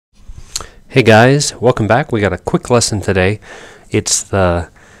Hey guys, welcome back. We got a quick lesson today. It's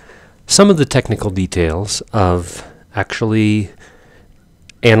some of the technical details of actually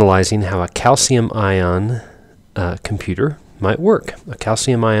analyzing how a calcium ion computer might work, a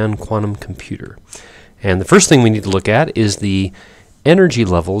calcium ion quantum computer. And the first thing we need to look at is the energy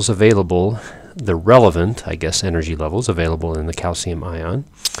levels available, the relevant, I guess, energy levels available in the calcium ion.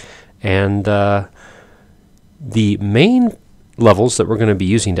 And the main levels that we're going to be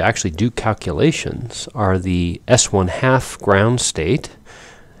using to actually do calculations are the S1/2 ground state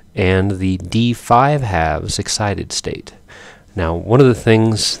and the D5/2 excited state. Now, one of the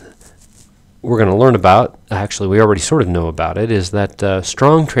things we're going to learn about, actually we already sort of know about it, is that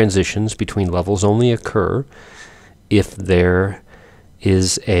strong transitions between levels only occur if there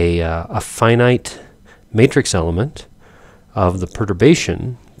is a finite matrix element of the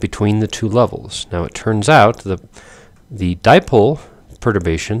perturbation between the two levels. Now, it turns out the dipole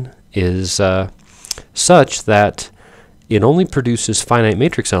perturbation is such that it only produces finite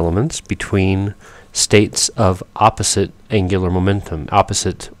matrix elements between states of opposite angular momentum,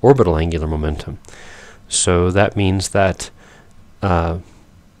 opposite orbital angular momentum. So that means that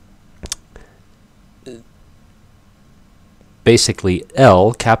basically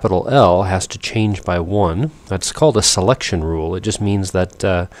L, capital L, has to change by 1. That's called a selection rule. It just means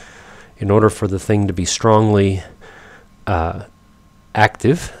that in order for the thing to be strongly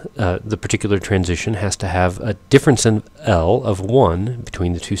active, the particular transition has to have a difference in L of 1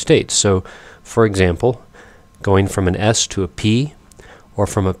 between the two states. So, for example, going from an S to a P or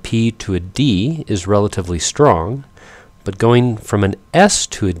from a P to a D is relatively strong, but going from an S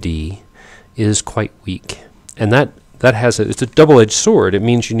to a D is quite weak. And it's a double-edged sword. It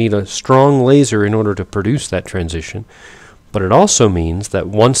means you need a strong laser in order to produce that transition, but it also means that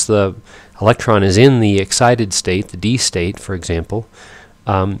once the electron is in the excited state, the D state, for example,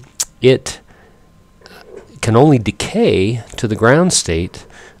 it can only decay to the ground state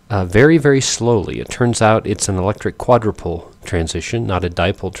very, very slowly. It turns out it's an electric quadrupole transition, not a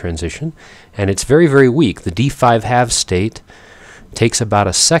dipole transition, and it's very, very weak. The D5/2 state takes about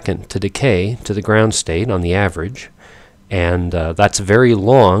a second to decay to the ground state on the average, and that's very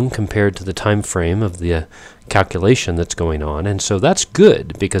long compared to the time frame of the calculation that's going on. And so that's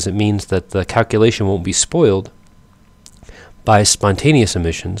good because it means that the calculation won't be spoiled by spontaneous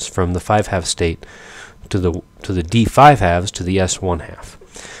emissions from the 5/2 state to the D5/2 to the S1/2.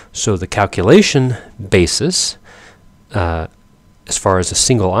 So the calculation basis, as far as a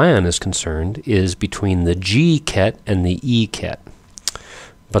single ion is concerned, is between the G ket and the E ket.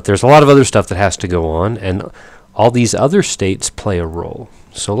 But there's a lot of other stuff that has to go on, and all these other states play a role.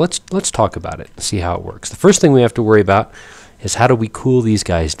 So let's talk about it and see how it works. The first thing we have to worry about is how do we cool these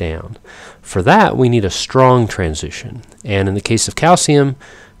guys down. For that, we need a strong transition. And in the case of calcium,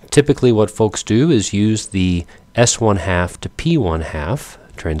 typically what folks do is use the S1/2 to P1/2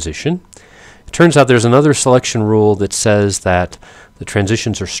 transition. It turns out there's another selection rule that says that the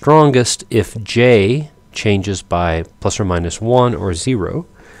transitions are strongest if J changes by ±1 or 0.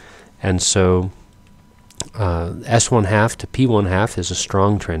 And so S1/2 to P1/2 is a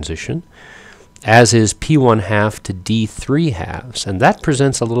strong transition, as is P1/2 to D3/2, and that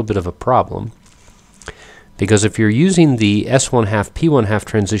presents a little bit of a problem, because if you're using the S1/2 P1/2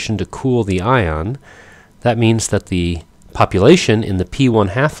 transition to cool the ion, that means that the population in the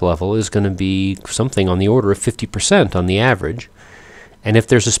P1/2 level is going to be something on the order of 50% on the average, and if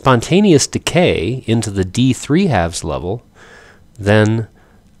there's a spontaneous decay into the D3/2 level, then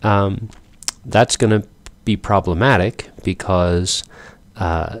that's going to be problematic, because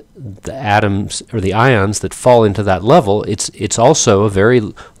the atoms or the ions that fall into that level, it's also a very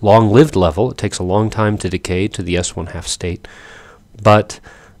long-lived level. It takes a long time to decay to the S1/2 state, but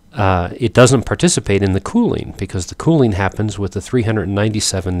it doesn't participate in the cooling, because the cooling happens with the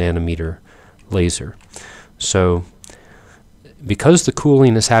 397 nanometer laser. So because the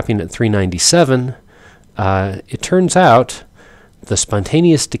cooling is happening at 397, it turns out the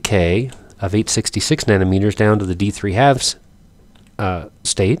spontaneous decay of 866 nanometers down to the D3/2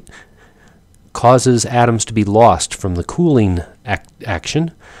 state causes atoms to be lost from the cooling action.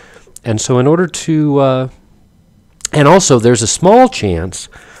 And so in order to and also there's a small chance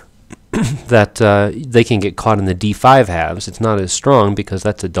that they can get caught in the D5/2. It's not as strong because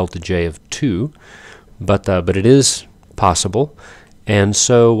that's a delta J of 2, but it is possible. And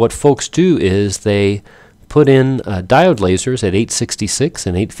so what folks do is they put in diode lasers at 866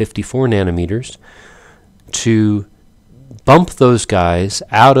 and 854 nanometers to bump those guys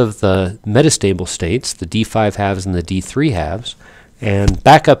out of the metastable states, the D5/2 and the D3/2, and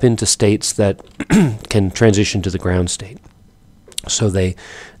back up into states that can transition to the ground state.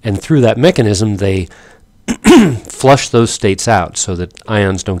 And through that mechanism, they flush those states out so that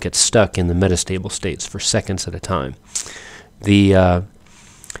ions don't get stuck in the metastable states for seconds at a time.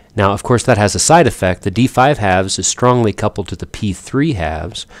 Now, of course, that has a side effect. The d5 halves is strongly coupled to the p3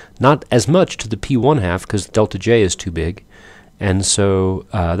 halves, not as much to the p1 half because delta J is too big. And so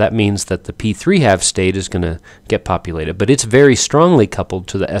that means that the p3 half state is going to get populated. But it's very strongly coupled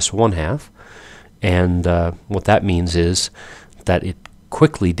to the s1 half. And what that means is that it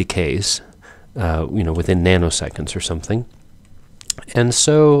quickly decays, within nanoseconds or something. And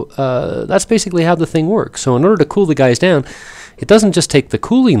so that's basically how the thing works. So in order to cool the guys down, it doesn't just take the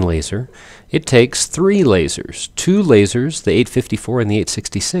cooling laser, it takes 3 lasers. 2 lasers, the 854 and the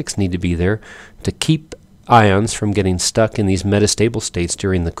 866, need to be there to keep ions from getting stuck in these metastable states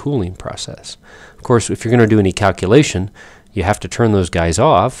during the cooling process. Of course, if you're going to do any calculation, you have to turn those guys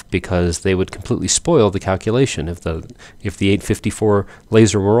off because they would completely spoil the calculation. If the 854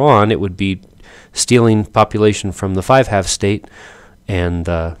 laser were on, it would be stealing population from the 5-half state and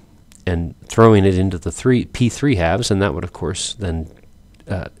throwing it into the p3 halves, and that would, of course, then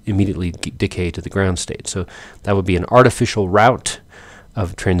immediately decay to the ground state. So that would be an artificial route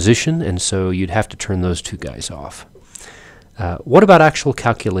of transition, and so you'd have to turn those 2 guys off. What about actual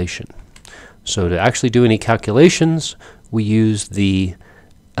calculation? So to actually do any calculations, we use the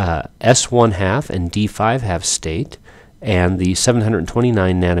S1 half and D5 half state and the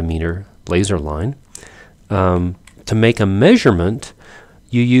 729 nanometer laser line. To make a measurement,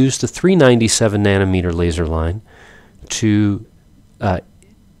 you use the 397 nanometer laser line to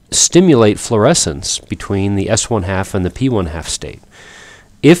stimulate fluorescence between the S1 half and the P1 half state.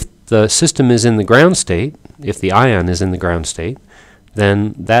 If the system is in the ground state, if the ion is in the ground state,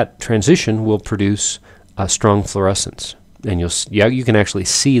 then that transition will produce a strong fluorescence, and you can actually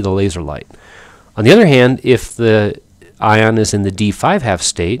see the laser light. On the other hand, if the ion is in the D5 half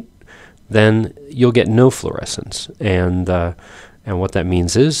state, then you'll get no fluorescence, and what that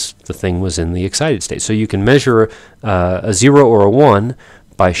means is the thing was in the excited state. So you can measure a 0 or a 1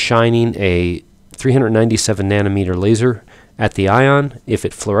 by shining a 397 nanometer laser at the ion. If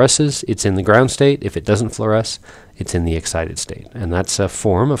it fluoresces, it's in the ground state. If it doesn't fluoresce, it's in the excited state. And that's a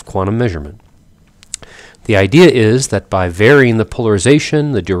form of quantum measurement. The idea is that by varying the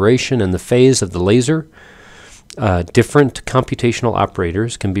polarization, the duration, and the phase of the laser, different computational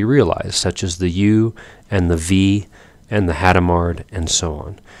operators can be realized, such as the U and the V and the Hadamard and so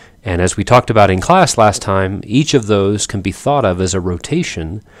on. And as we talked about in class last time, each of those can be thought of as a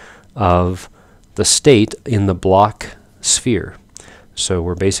rotation of the state in the block sphere. So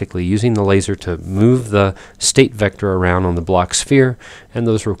we're basically using the laser to move the state vector around on the block sphere, and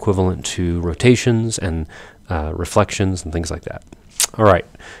those are equivalent to rotations and reflections and things like that. All right,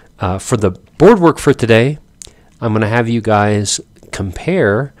 for the board work for today, I'm going to have you guys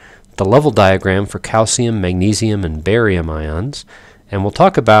compare the level diagram for calcium, magnesium, and barium ions, and we'll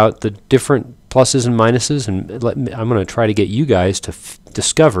talk about the different pluses and minuses, and I'm going to try to get you guys to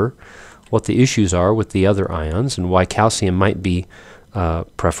discover what the issues are with the other ions and why calcium might be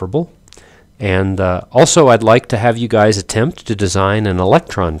preferable. And also I'd like to have you guys attempt to design an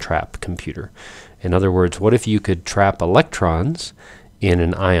electron trap computer. In other words, what if you could trap electrons in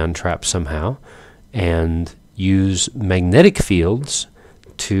an ion trap somehow and use magnetic fields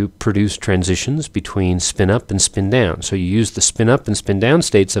to produce transitions between spin up and spin down. So you use the spin up and spin down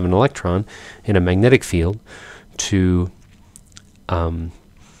states of an electron in a magnetic field to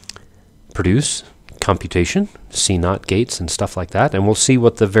produce computation, C0 gates and stuff like that, and we'll see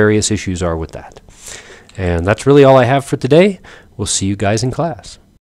what the various issues are with that. And that's really all I have for today. We'll see you guys in class.